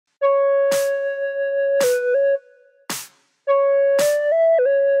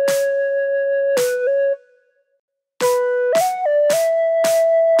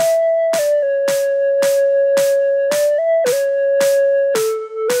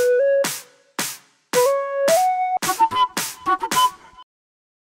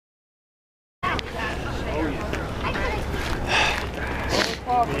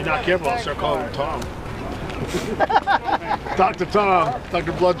not careful, I'll start calling him Tom. Dr. Tom,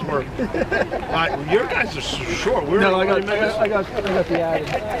 Dr. Bloodsworth. Well, your guys are short. We're no, I got the added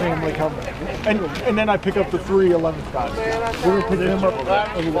family coming. And then I pick up the 3 11th guys. We're going to pick them up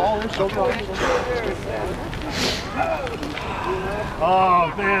over the wall.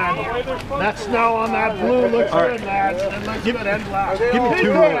 Oh man, that snow on that blue looks good, lads. It looks good and black. Give me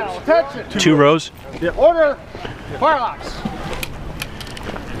 2 rows. Attention. 2 rows? Yeah. Order. Firelocks.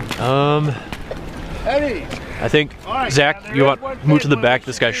 Eddie. I think, Right, Zach, you want move to the back.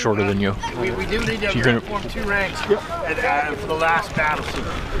 This guy's shorter than you. We do need to form 2 ranks for the last battle scene.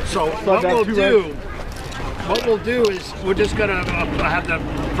 So what we'll do is we're just gonna have the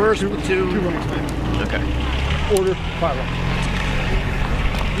first platoon. Okay. Order firelocks.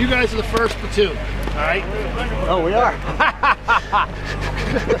 You guys are the first platoon. All right. Oh, we are.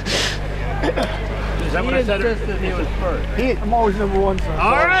 Is that what I said? He was first. I'm always number 1. So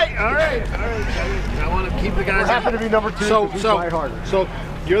All right. I want to keep the guys. Happen to be number 2. So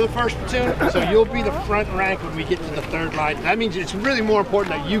you're the first platoon. So you'll be the front rank when we get to the 3rd line. That means it's really more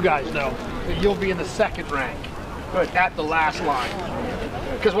important that you guys know that you'll be in the 2nd rank, at the last line.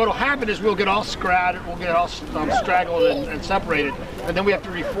 Because what will happen is we'll get all scattered, we'll get all straggled and separated, and then we have to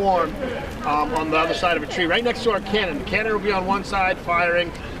reform on the other side of a tree, right next to our cannon. The cannon will be on one side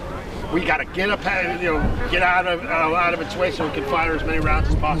firing. We got to get up, get out of its way so we can fire as many rounds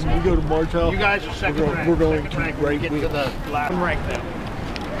as possible. We go to Martel. You guys are second rank. We're going to rank when we get to the last rank now.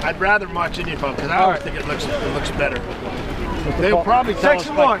 I'd rather march Indian folk because I always think it looks better. They'll probably tell us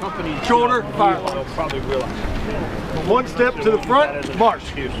by company shoulder, fire. They'll probably realize. 1 step to the front,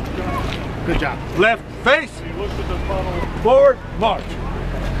 march. Good job. Left face, forward, march.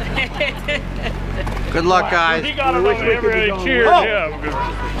 Good luck, guys. He got him over everybody cheered him.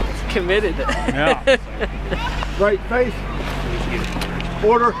 Committed. Yeah. Right face,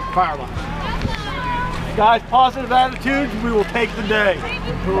 order, firelocks. Guys, positive attitudes, we will take the day.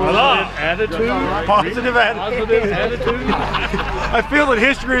 Positive attitude. Positive attitude. I feel that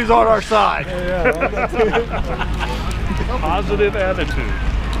history is on our side. Positive attitude.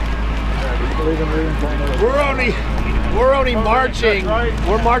 We're only marching.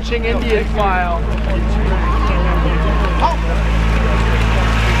 We're marching Indian file.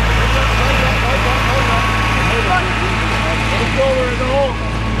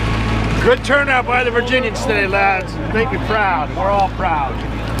 Good turnout by the Virginians today, lads. Make me proud. We're all proud.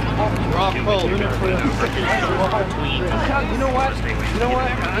 We're all cold. You know what?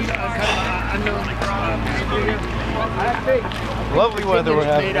 I think Lovely weather we're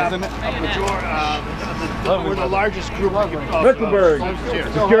having, isn't it? We're the largest group of Mecklenburg.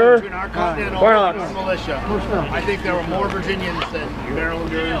 Secure. Between our continental and militia. I think there were more Virginians than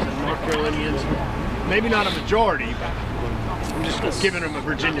Marylanders and North Carolinians. Maybe not a majority, but I'm just giving them a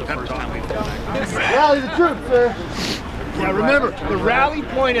Virginia pep talk. Rally the troops, sir. Yeah, remember, the rally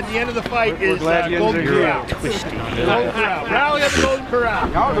point at the end of the fight is Golden Corral. Golden Corral. Rally at the Golden Corral.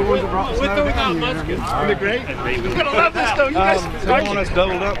 Y'all are the ones that brought the With or without muskets. Isn't it great? We're going to love this, though. You guys want us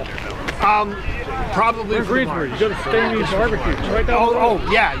doubled up? Probably Greensboro. You go to Stanley's Barbecue. Right down the road.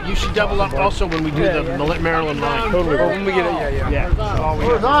 Oh, yeah. You should double up also when we do the Maryland line. Totally. When we get it, Yeah.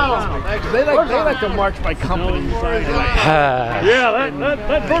 They like to march by company. Yeah,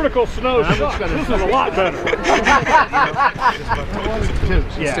 that vertical snow sucks. This is a lot better.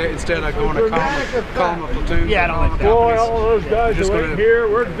 Instead of going to calm a platoon. Yeah, I don't like that. Boy, all those guys are waiting here.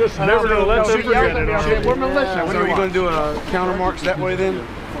 We're just never going to let them forget it. We're militia. So are you going to do a counter march that way then?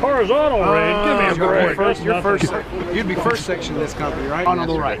 Horizontal range. Give me a break. You'd be first section of this company, right? On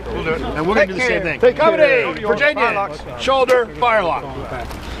the right. We'll do it. And we're going to do the same thing. Take Company, Virginia, shoulder, firelock.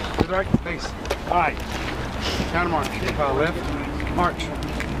 Good right, face. All right. Counter march. Left, march.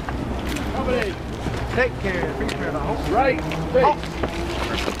 Company, Take care. right, face.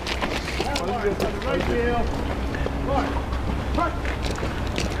 Right heel. March.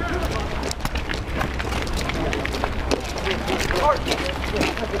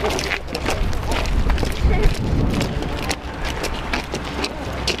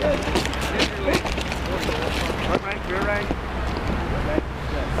 Rear rank.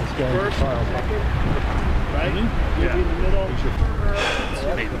 First, second, right? Yeah. In the middle.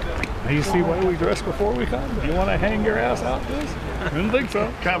 You see why we dress before we come? You want to hang your ass out this? I didn't think so.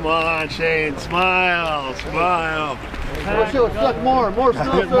 Come on, Shane. Smile, smile. More snow, more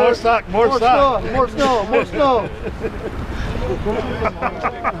snow, More suck, more suck. more snow.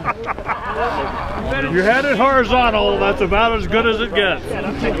 You had it horizontal. That's about as good as it gets.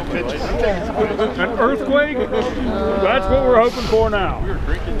 I'm taking pictures. An earthquake? That's what we're hoping for now.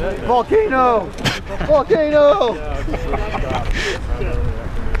 Volcano.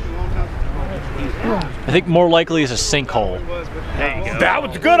 I think more likely is a sinkhole. There you go. That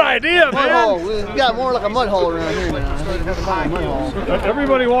was a good idea, Mud man. hole. We got more like a mud hole around here now.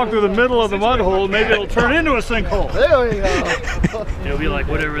 Everybody walk through the middle of the mud hole, maybe it'll turn into a sinkhole. There you go. It'll be like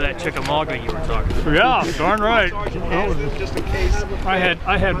whatever that Chickamauga you were talking about. Yeah, darn right.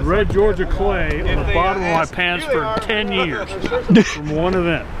 I had red Georgia clay on the bottom of my pants for 10 years from one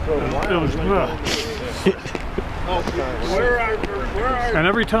event. It was, and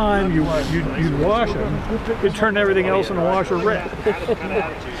every time you'd wash them, you'd turn everything else in the washer red.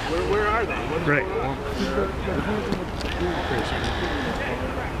 Where are they? Great.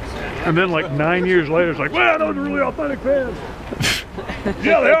 And then like 9 years later, it's like, well, those are really authentic pants.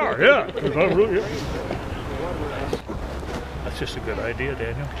 Yeah, they are, yeah. That's just a good idea,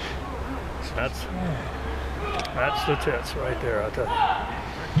 Daniel. That's the tits right there, I'll tell you.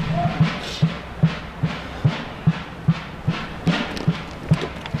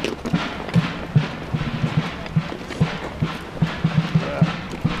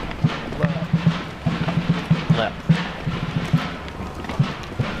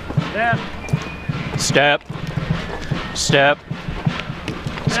 Step. Step.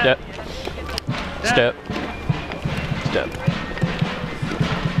 Step. Step. Step.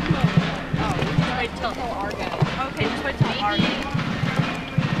 Wait till our guy. Okay, just wait till our guy.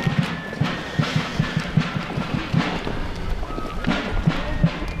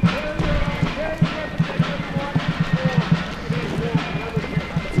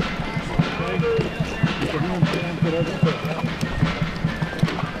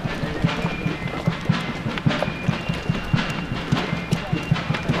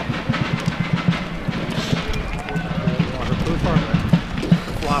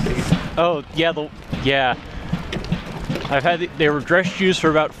 Oh yeah, yeah. I've had they were dress shoes for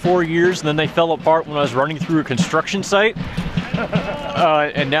about 4 years, and then they fell apart when I was running through a construction site.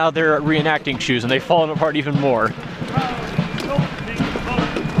 And now they're reenacting shoes, and they've fallen apart even more.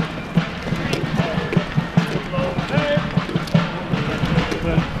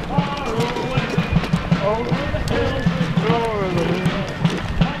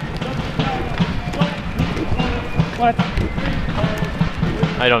 What?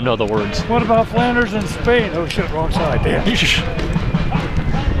 I don't know the words. What about Flanders in Spain? Oh shit, wrong side, damn.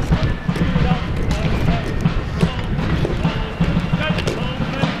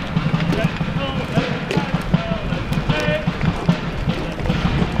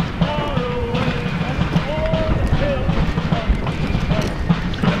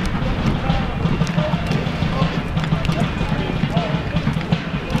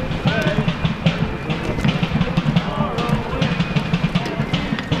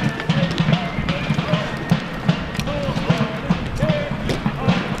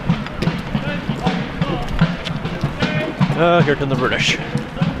 Here come the British.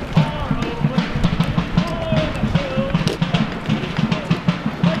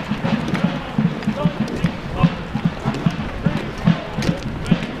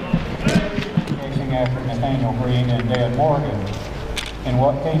 Chasing after Nathaniel Green and Dan Morgan in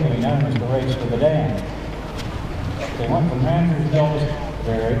what came to be known as the Race to the Dam. They went from Rancher's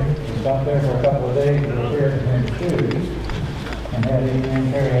Dillsbury and stopped there for a couple of days to repair some shoes and had these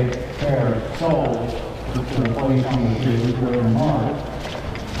men carry a pair of soles to the place on the shoes where in March.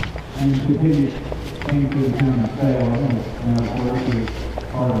 And continued came to the town of Salem, and of course he was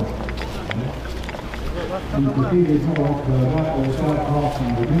part of he defeated North right where South Boston,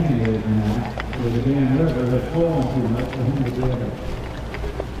 Virginia is now, where the Dan River has fallen too much for him to do it.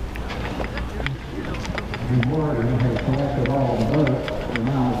 The Morgan had collected all the boats for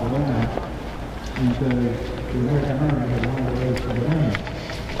miles around, and so the American Army had won the race to the dam.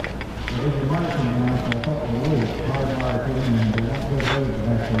 It was marching now for a couple of weeks, hard by to them, and they got good roads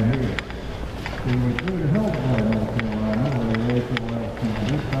back there here. They were through the hills of North Carolina, where they raced the last time.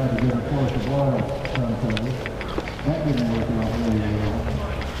 They tried to get a course of oil someplace. That didn't work out really well.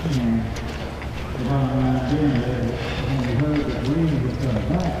 And the bottom line being that when we heard that Green was coming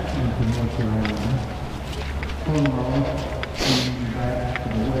back into North Carolina, Corral came back to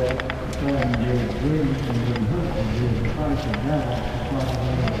the west, trying to get Green and didn't hurt him. He was a fighter now, across the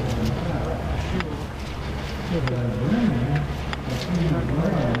way from the south. But Green, the King of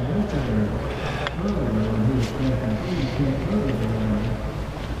Brown, looked at her earlier when he was thinking, he can't hurt her around.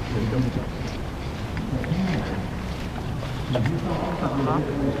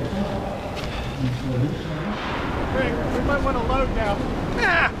 We might want to load now.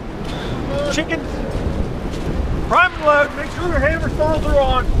 Chicken. Prime and load. Make sure your hammer saws are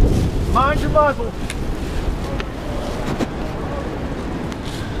on. Mind your muzzle.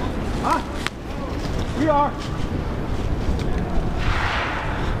 Huh? We are.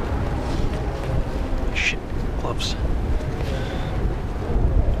 gloves.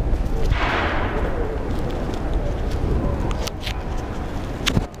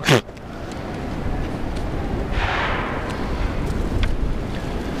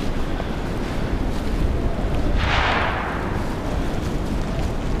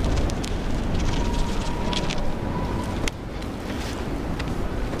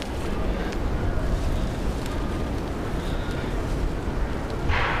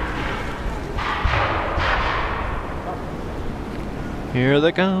 Here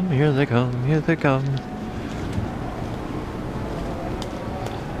they come, here they come, here they come.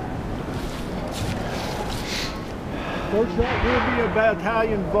 First shot will be a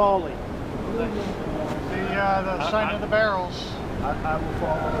battalion volley. The sign of the barrels. I will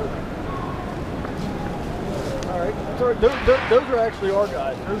follow over. Alright, sorry, those are actually our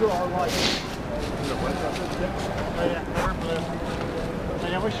guys. Those are our lights.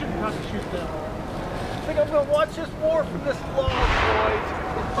 Yeah, we shouldn't have to shoot them. I think I'm going to watch this war from this log, boys.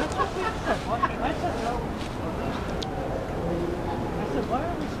 I said, why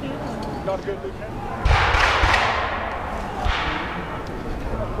are we standing? Not a good lieutenant.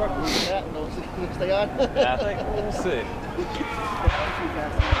 Stay on? I think we'll see.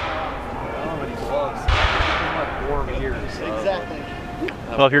 How many gloves? Like warm ears. Exactly.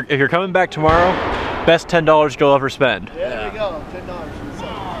 Well, if you're coming back tomorrow, best $10 you'll ever spend. Yeah, there you go.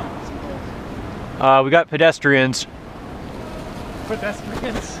 $10. We got pedestrians.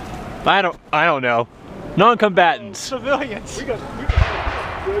 Pedestrians? I don't know. Non-combatants. Civilians. We got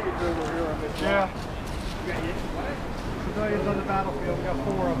civilians over here on this. Yeah. Civilians on the battlefield. We got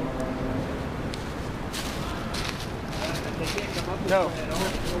 4 of them. No.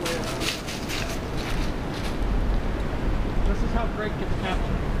 This is how Greg gets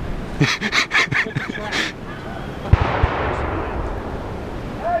captured.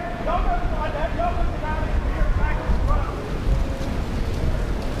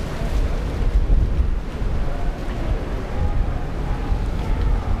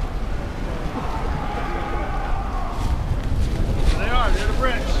 They're the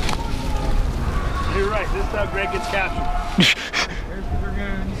bricks. You're right, this is how Greg gets captured. There's the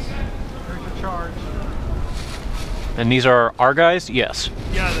dragoons. There's the charge. And these are our guys? Yes.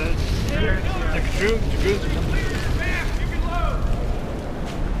 Yeah, the dragoons are coming.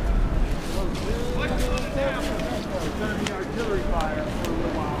 It's going to be artillery fire for a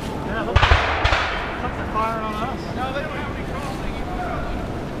little while. Yeah, they're firing on us. No, they don't have any crossing.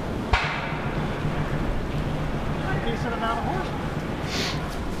 A decent amount of horsemen.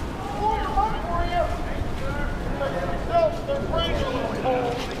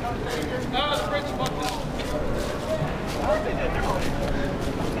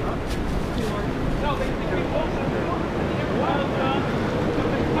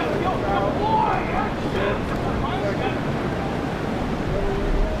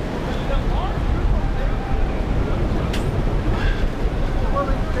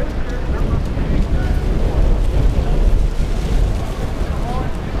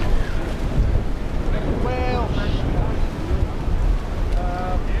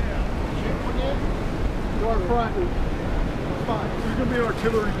 There's going to be an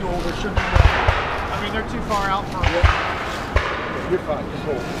artillery duel. There shouldn't be I mean, they're too far out for us. You're fine. Just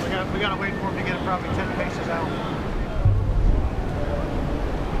hold. We got to wait for them to get them probably 10 paces out.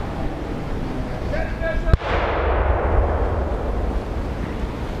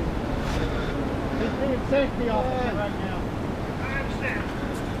 He's being safety officer right now. I understand.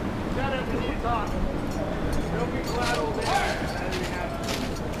 Shout out to the talk. They'll be glad over there.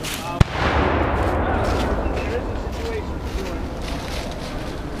 There is a situation to do it.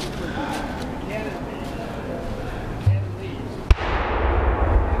 Cannon leaves.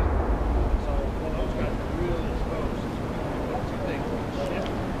 So, well, those guys are really exposed. Two things.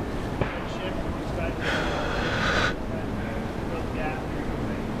 Shift, these guys real gap.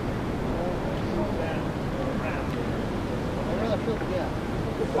 Where the field, yeah.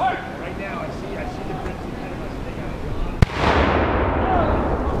 Right now, I see the Prince ahead of us. They got a lot.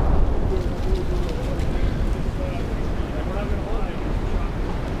 We're not going to hold it.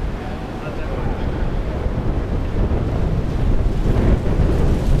 Let that work.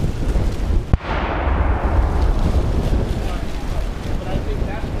 But I think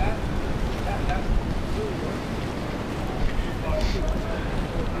that's really working.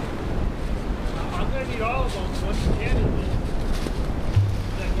 I'm going to need all of them once you can.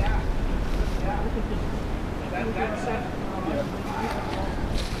 That's it.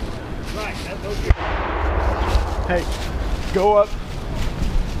 Right, hey, go up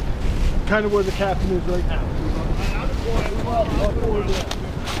kind of where the captain is right now.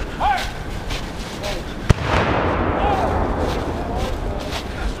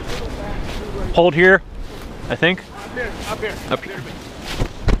 Hold here, I think. Up here. Up here.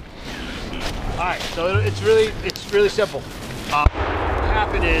 All right, so it's really simple. What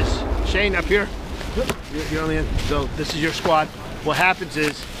happened is, Shane, up here. You're on the end. So this is your squad. What happens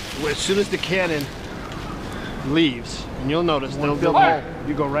is, as soon as the cannon leaves, and you'll notice they'll build a hole.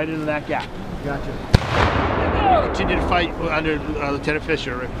 You go right into that gap. Gotcha. And then you continue to fight under Lieutenant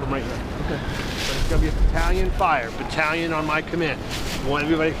Fisher from right here. Okay. So it's gonna be a battalion fire. Battalion on my command. Want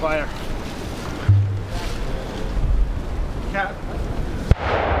everybody fire. Cat.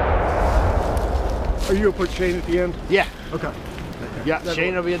 Are you gonna put Shane at the end? Yeah. Okay. Yeah,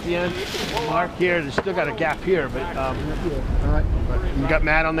 Shane will be at the end. Mark here. There's still got a gap here, but All right. you got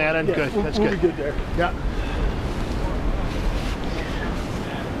Matt on that end. Yeah, Good. That's we'll good. be good there. Yeah.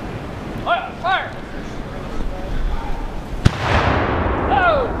 Fire!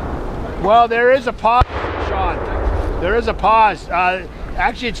 Well, there is a pause, Sean. There is a pause.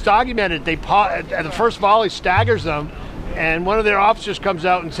 Actually, it's documented. They pause at the first volley, staggers them, and one of their officers comes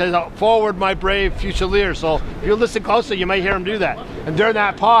out and says, "Forward, my brave Fusilier." So if you listen closely, you might hear him do that. And during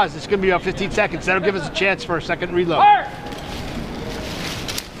that pause, it's going to be about 15 seconds. That'll give us a chance for a second reload. Fire!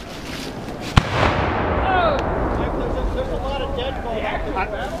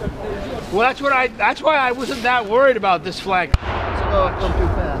 Well, that's why I wasn't that worried about this flank. Come too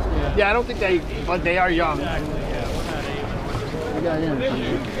fast. Yeah. Yeah, I don't think but they are young. We got him.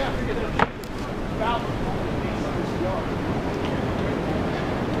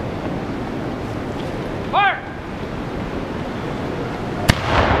 Fire!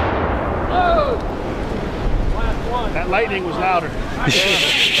 That lightning was louder.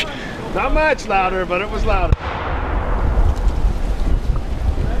 Not much louder, but it was louder.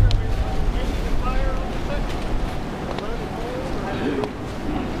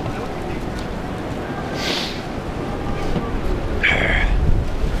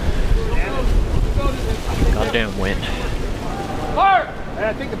 Goddamn wind. Fire! And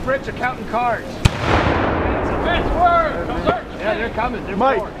I think the Brits are counting cards. Fast forward! Yeah, they're coming. They're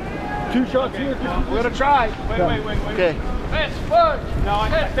Mike, forward. 2 shots here. We're gonna try. Wait. Okay. Fast forward! No, I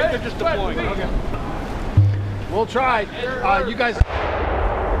think they're just deploying. Okay. We'll try. You guys.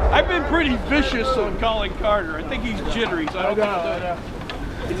 I've been pretty vicious on calling Carter. I think he's jittery, so I don't know.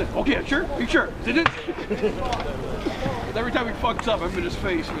 He said, "Okay, sure? Are you sure? Is it?" Every time he fucks up, I'm in his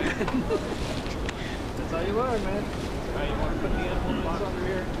face, man. That's how you learn, man. You want to put the implements under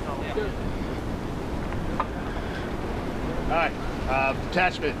here? No, good. All right,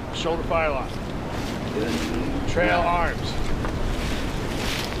 detachment, shoulder fire line. Trail arms.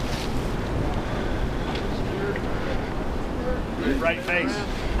 Right face.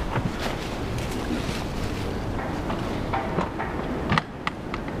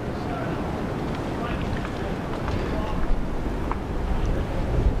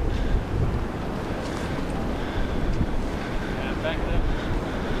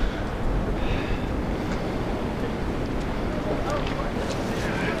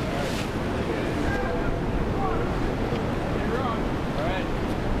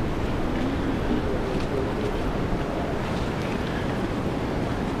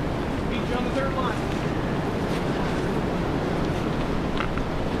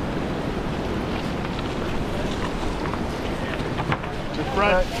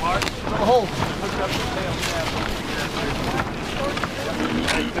 Front, Mark. Hold.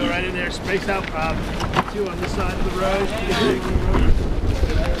 You go right in there, space out 2 on this side of the road.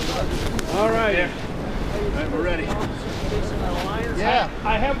 All right. There. All right, we're ready. Yeah.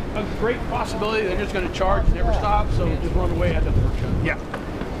 I have a great possibility they're just going to charge and never stop, so just run away at the first shot. Yeah.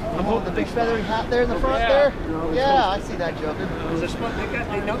 I'm holding the big feathery hat there in the front there. Yeah, I see that joking.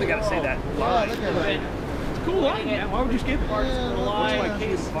 They know they got to say that. Yeah, look at that. Cool line, man. Why would you skip it? Yeah,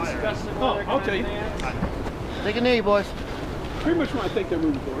 Oh, I'll tell you. take a knee, boys. Pretty much when I think they're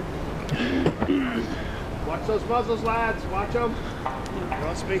moving forward. Watch those muzzles, lads. Watch them. They're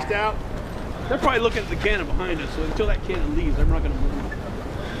all spaced out. They're probably looking at the cannon behind us, so until that cannon leaves, they're not going to move.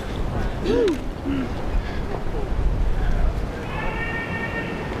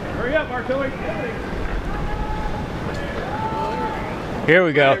 Hurry up, artillery. Here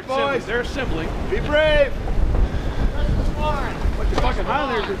we go. Boys, they're assembling. Be brave. But your fucking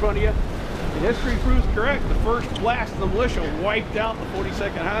Highlanders in front of you. The history proves correct. The first blast of the militia wiped out the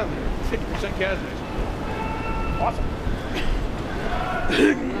 42nd Highlander. 50% casualties. Awesome.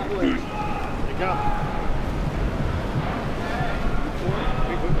 There you go.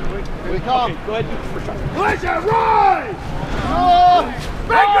 Wait. We come. Okay, go ahead and do the first shot. Militia, rise! Oh!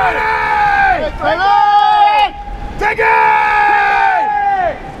 Make ready! Ready! Take it!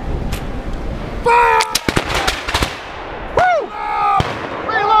 Fire! Woo!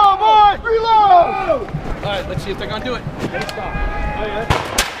 Reload, boys! Reload! right, let's see if they're gonna do it. They stop. Oh, yeah.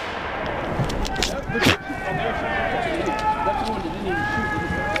 That's the one that didn't even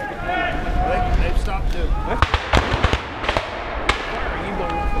shoot. They've stopped too.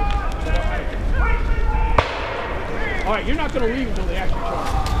 All right, you're not going to leave until they actually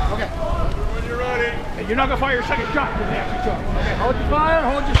charge. Okay. When you're ready. And you're not going to fire your second shot until they actually charge. Okay, hold your fire,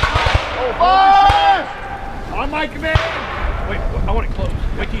 hold your Fire! On my command. Wait, I want it close.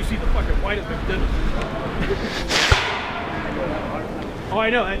 Wait till you see the fucking white of the dinner. Oh, I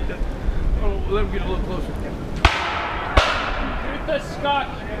know. Oh, let him get a little closer. Shoot the scotch.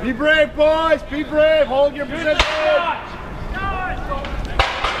 Be brave, boys. Be brave. Hold your Shoot position. the scotch.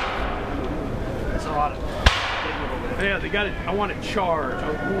 That's a lot of. Yeah, they got it. I want it charged. I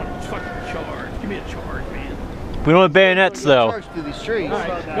want it fucking charged. Give me a charge, man. We don't have bayonets though. Charge through these trees. All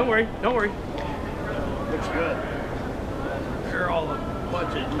right, don't worry. Don't worry. Looks good. They're all a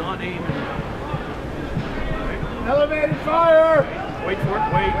bunch of non-aiming. Elevated fire! Wait for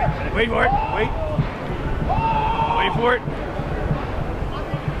it. Wait. Wait for it. Wait. Wait for it.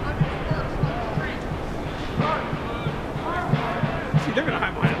 See, they're gonna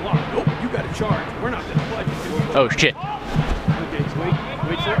hide behind a lock. Nope, you got to charge. We're not gonna budge. Oh shit. Okay, so wait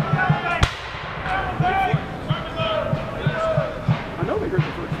for it. I know they heard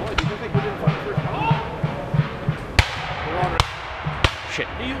the first flight. Do you think they didn't find the first time? Shit.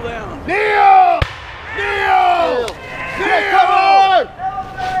 Kneel down. Kneel! Kneel! Come on!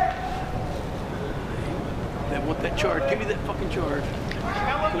 They want that charge. Give me that fucking charge.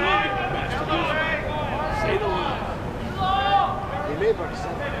 Come on, you bastard. Say the line. They may have already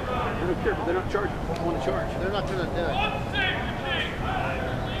said that. They don't care, but they're not charging. They want to charge. They're not gonna do it.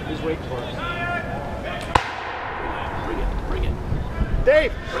 He's waiting for us. Bring it. Bring it.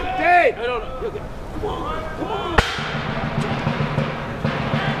 Dave! Dave! No. Okay. Come on. Come on.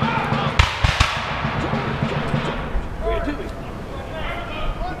 Bring it to me.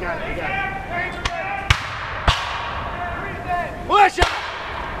 You got it. You got it. Militia!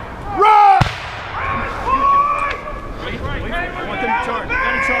 Run! Wait. I want them to charge. They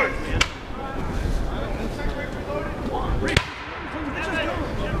got to charge, man. Come on, Rick.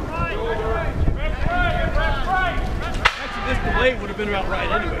 Actually, this delay would have been about right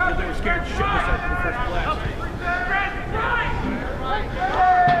anyway, because they were scared shit was up in the first blast.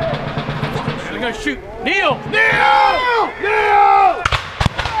 They're gonna shoot. Kneel! Kneel! Kneel!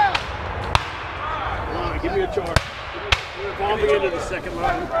 Come on, give me a charge. We're evolving into the second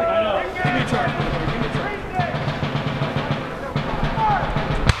line. I know. Give me a charge. Give me a charge.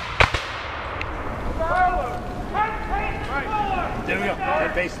 There we go.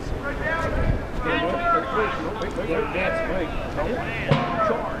 10 paces. Wait. They're dancing. Wait.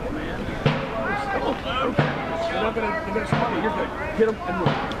 Charge, man. Come on. They're not gonna stop you. You're good. Hit them and move.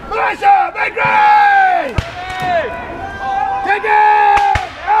 Militia! Make ready! Take it!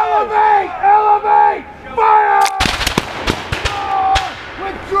 Elevate! Elevate! Fire!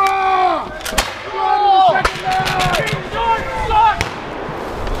 Withdraw! Go to the second line!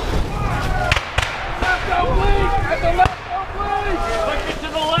 Left oblique! At the left oblique! Push it to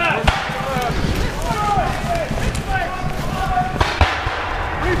the left.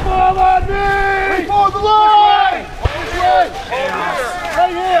 Reform on me! Reform the line! Which way?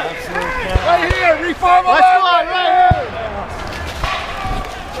 Right here! Right here! Reform the line! Right here!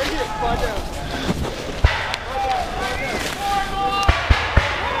 Right here! Slide down.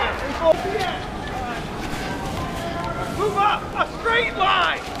 Move up! A straight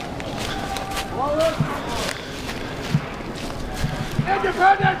line!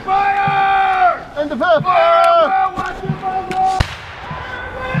 Independent fire! Independent Fire! fire! Watch your muzzle!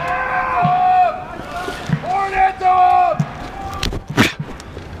 Hornet them!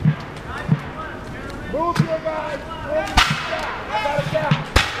 Move your guys! Move your gap! I got a gap!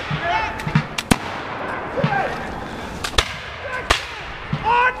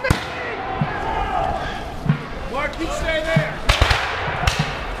 On me! Mark, you stay there!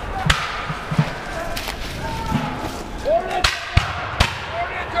 Hornet!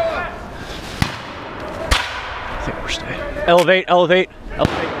 Hornet to him! I think we're staying. Elevate, elevate,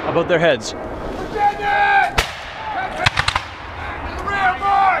 elevate above their heads. Lieutenant! To the rear,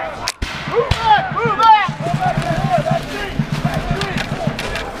 march! Move back! Move back! Move back to the rear! That's me! That's me!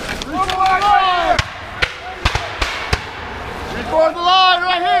 Reform the line right here! Reform the line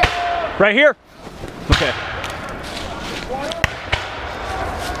right here! Right here? Okay.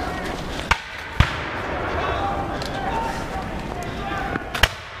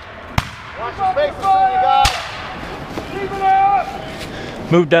 Watch your faces, you guys. Keep it up!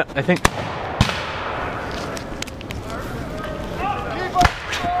 Move down, I think. Keep up the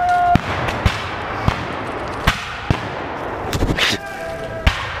fire!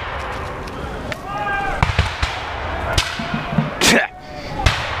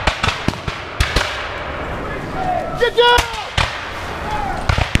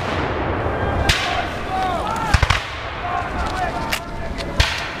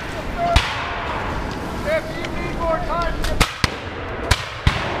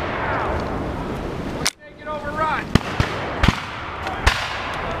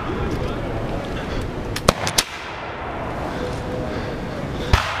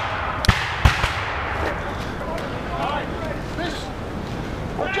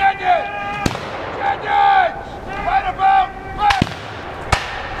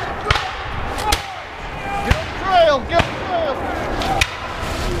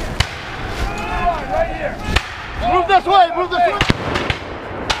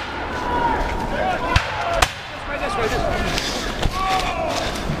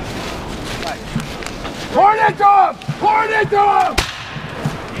 into him! Pour it into him!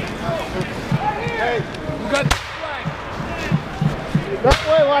 Hey, you got the flank. That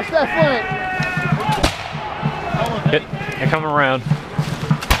way, watch that flank. They're coming around.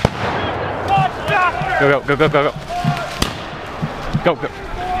 Go, go, go, go, go, go. Go, go.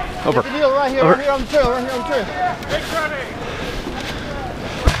 Over. Get the deal right here, Over. right here on the trail, right here on the trail.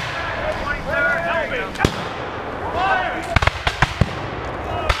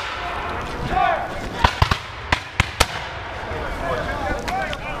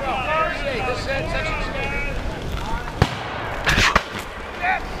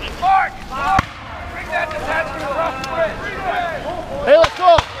 Hey, let's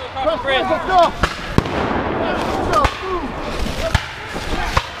go! Cross the bridge, let's go!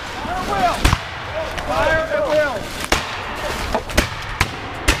 Fire at will!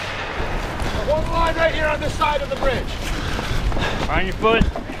 One line right here on this side of the bridge. Find your foot.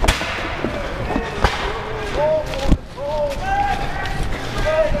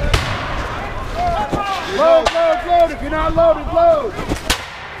 Load, load, load. If you're not loaded, load.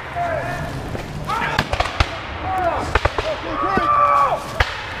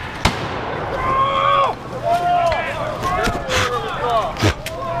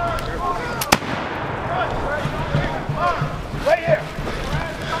 Right here.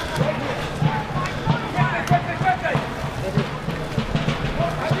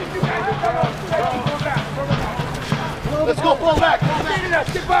 Let's go, pull back, pull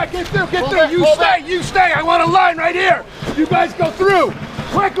back. Get back, get through, get through. You stay, you stay. I want a line right here. You guys go through.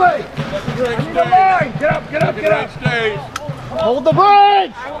 Quickly. I need a line. Get up, get up, get up. Hold the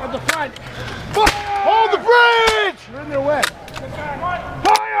bridge! On the front. Hold the bridge! You're in their way.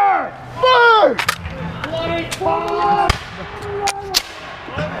 Fire! Fire!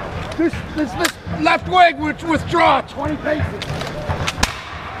 This left wing withdraw 20 paces.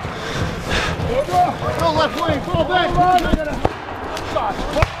 Go left wing, fall back! Fall back! Fall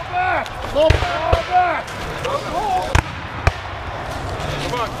back! Fall back!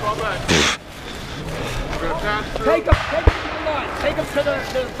 Come on, fall back. We're gonna pass through. Take them to the line. Take them to the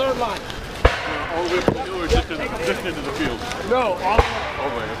third line. All the way from the hill or just into the field? No, all the way. All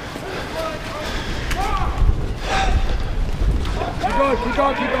the way. Keep going, keep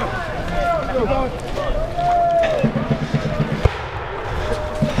going, keep going. Keep going.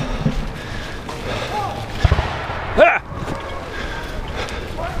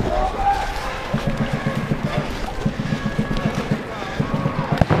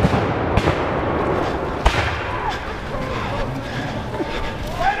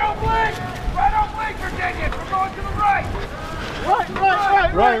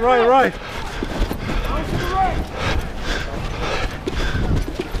 Right.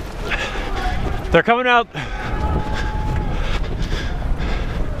 They're coming out.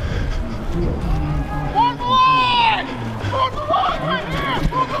 Hold the line! Hold the line right here!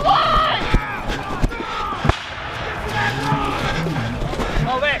 Hold the line!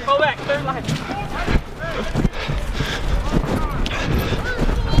 Go back, third line.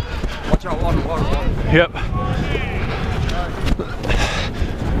 Watch out, water. Yep.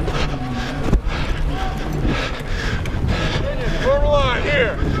 Form a line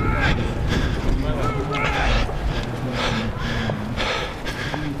here.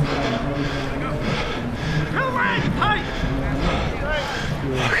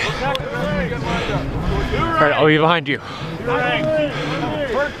 All right, I'll be behind you.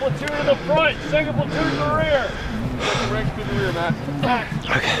 First platoon in the front, second platoon in the rear. Second ranks to the rear, Matt.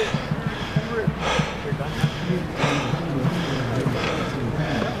 Okay.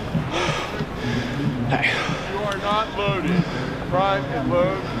 You are not loaded. Prime and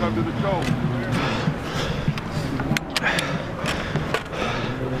load, come to the cone.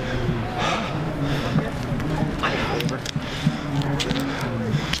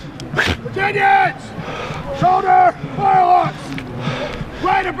 Virginians! Shoulder, firelocks!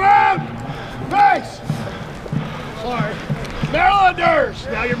 Right about! Face! Sorry. Marylanders!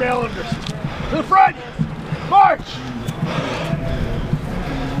 Now you're Marylanders. To the front! March!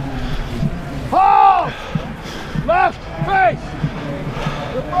 Hold! Left, face!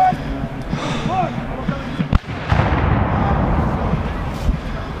 To the front! Look!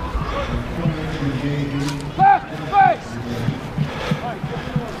 Left, face!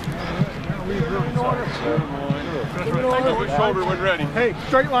 Which shoulder when ready? Hey,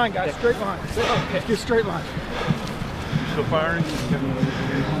 straight line, guys, straight line. Just straight line. Still firing?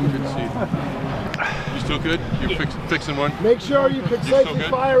 Good to see you. You still good? You fixing one? Make sure you can safely good?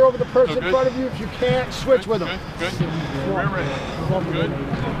 fire over the person Still in good? front of you. If you can't, switch with them. Good. Rear ready. Good.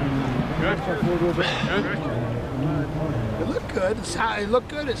 It looked good. It looked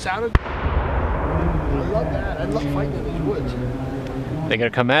good. It sounded. love that. I love fighting in these woods. They gonna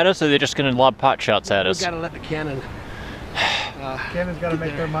come at us, or are they just gonna lob pot shots at us? We gotta let the cannon. Cannon's got to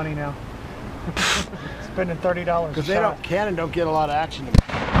make their money now. Spending $30 Because they don't. Cannon don't get a lot of action.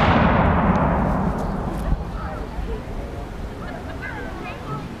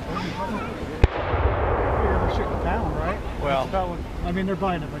 Well, I mean, they're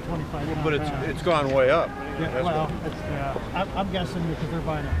buying it by 25. But it's gone way up. Yeah, well, I'm guessing because they're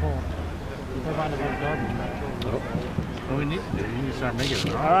buying it full. They're buying it by garbage. What we need to do, you need to start making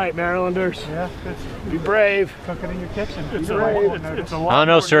it. All right, Marylanders. Yeah, be brave. Cook it in your kitchen. It's a lot. It's a lot. I don't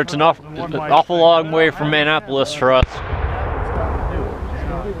know, sir. It's an awful long way from Annapolis for us.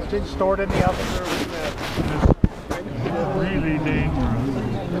 It's stored in the oven. Really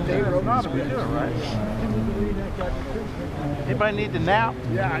dangerous. Not a big deal, right? Anybody need to nap?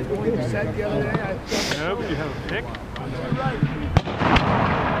 Yeah, I believe you said the other day. No, but you have a pick.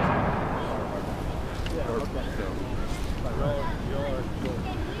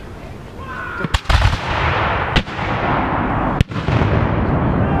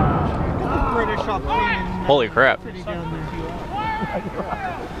 Holy crap.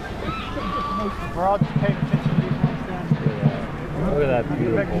 We're all just paying attention to these ones down here. Look at that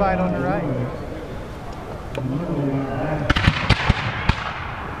beautiful. Big fight on the right.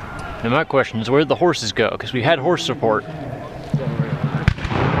 Now my question is, where'd the horses go? Because we had horse support. We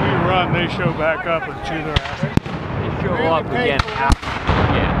run, they show back up and chew their ass. They show up again.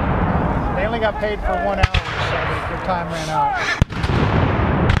 Yeah. They only got paid for 1 hour, so their time ran out.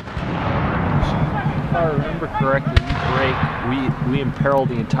 If I remember correctly, we imperil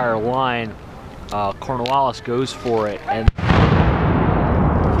the entire line. Cornwallis goes for it, and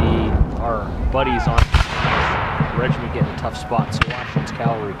our buddies on the regiment get in a tough spot, so Washington's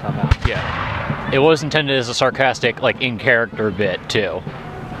cavalry come out. Yeah. It was intended as a sarcastic, like, in-character bit, too.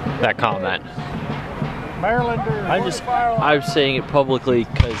 That comment. Marylander. I'm saying it publicly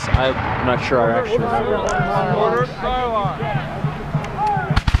because I'm not sure I actually remember that. Order, fire line. I want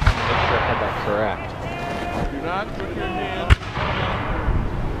to make sure I had that correct. Do not put your hand.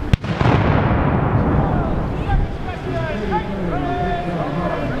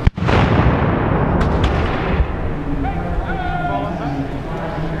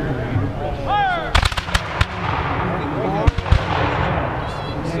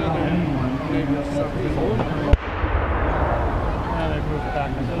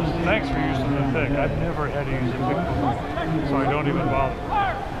 Thanks for using the pick. I've never had to use a pick before, so I don't even bother.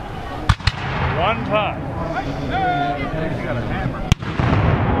 One time. You got a hammer.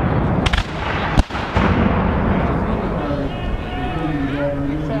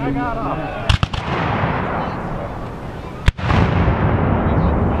 I got off.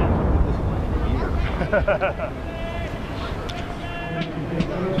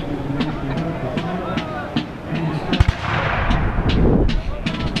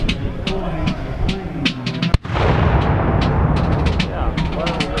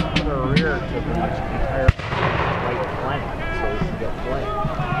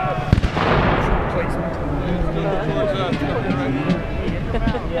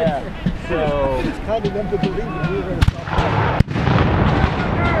 Yeah, so It's kind of them to believe that we were going to stop.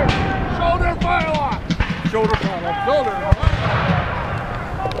 Shoulder fire lock. Shoulder fire lock. Shoulder.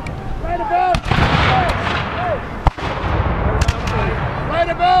 Right about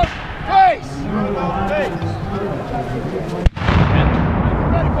face. Right about face.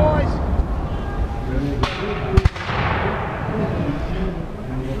 Ready, boys.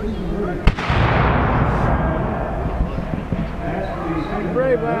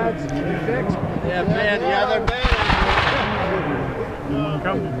 Brave lads. Fixed. Yeah, man. Yeah, they're bad.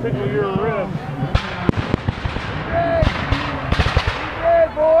 Come tickle your rib. Hey,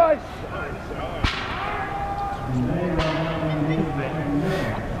 boys.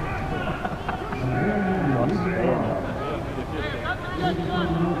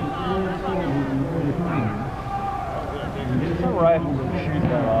 it's a rifle to shoot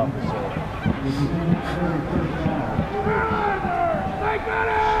that officer.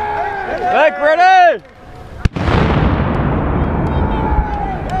 Back ready!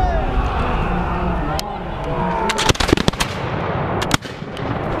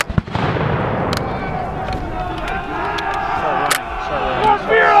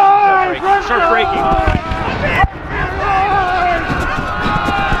 Start breaking.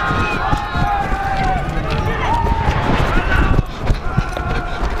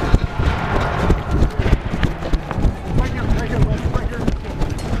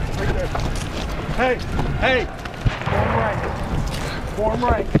 Hey! Form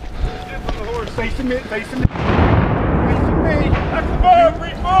right. Facing me. Facing me. Facing me.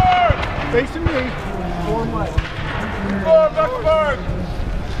 Reform! Facing me. Luxembourg!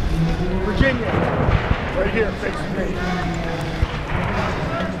 Virginia. Right here, facing me.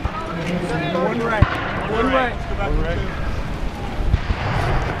 One rank. One rank. One rank.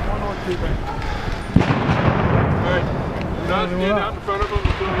 One or two rank. Alright. Do not stand out in front of them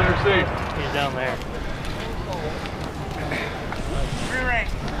until they're safe. He's down there. Three rank.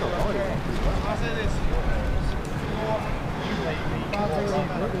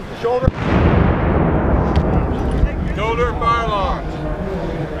 Shoulder. Shoulder fire locks.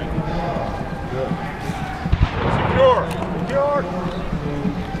 Secure.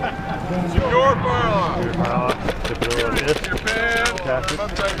 Secure fire locks. Tip it over like this. Your pants. Tap it.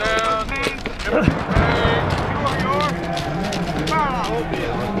 Upside down.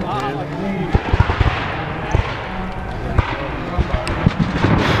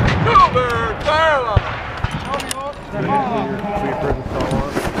 Shoulder fire locks.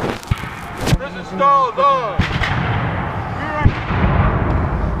 Prison stall is on.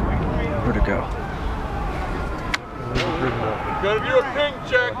 Where'd it go? Gonna do a ping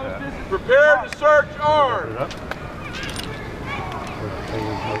check. Prepare to search arms.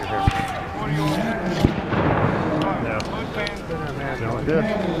 Now like this.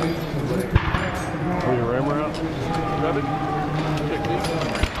 Pull your rammer out. Grab it.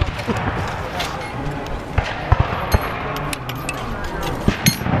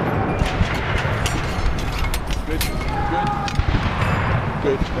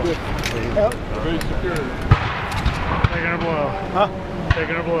 Good. Very secure. Taking a blow. Huh?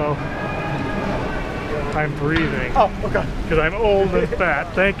 Taking a blow. I'm breathing. Oh, okay. Because I'm old and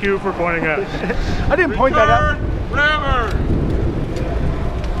fat. Thank you for pointing out. I didn't point that out. Rammer.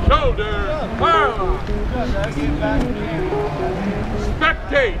 Shoulder. Fire.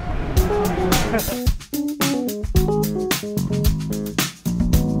 Spectate.